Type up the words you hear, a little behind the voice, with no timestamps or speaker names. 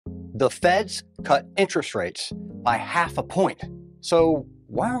The Feds cut interest rates by 0.5 point. So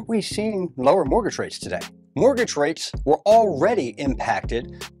why aren't we seeing lower mortgage rates today? Mortgage rates were already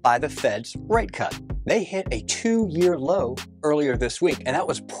impacted by the Fed's rate cut. They hit a 2-year low earlier this week, and that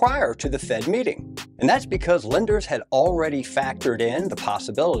was prior to the Fed meeting. And that's because lenders had already factored in the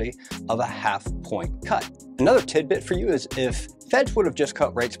possibility of a 0.5 point cut. Another tidbit for you is if Feds would have just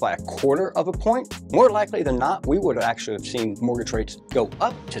cut rates by 1/4 point, more likely than not, we would have actually seen mortgage rates go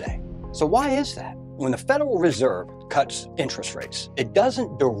up today. So why is that? When the Federal Reserve cuts interest rates, it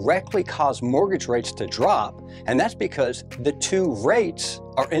doesn't directly cause mortgage rates to drop, and that's because the two rates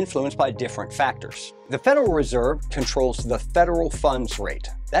are influenced by different factors. The Federal Reserve controls the federal funds rate.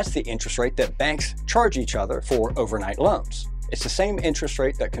 That's the interest rate that banks charge each other for overnight loans. It's the same interest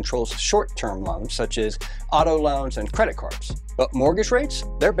rate that controls short-term loans, such as auto loans and credit cards. But mortgage rates,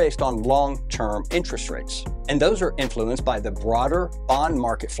 they're based on long-term interest rates. And those are influenced by the broader bond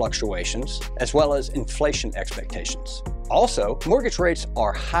market fluctuations, as well as inflation expectations. Also, mortgage rates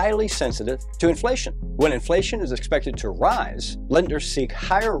are highly sensitive to inflation. When inflation is expected to rise, lenders seek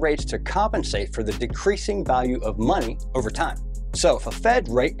higher rates to compensate for the decreasing value of money over time. So if a Fed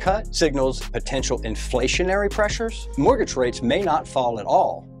rate cut signals potential inflationary pressures, mortgage rates may not fall at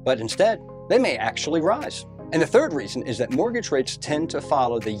all, but instead, they may actually rise. And the third reason is that mortgage rates tend to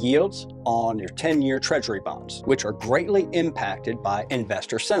follow the yields on your 10-year Treasury bonds, which are greatly impacted by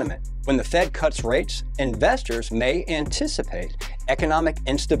investor sentiment. When the Fed cuts rates, investors may anticipate economic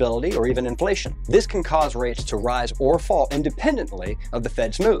instability or even inflation. This can cause rates to rise or fall independently of the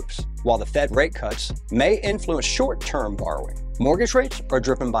Fed's moves. While the Fed rate cuts may influence short-term borrowing, mortgage rates are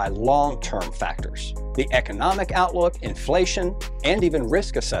driven by long-term factors: the economic outlook, inflation, and even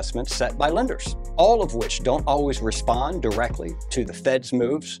risk assessments set by lenders, all of which don't always respond directly to the Fed's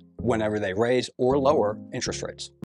moves whenever they raise or lower interest rates.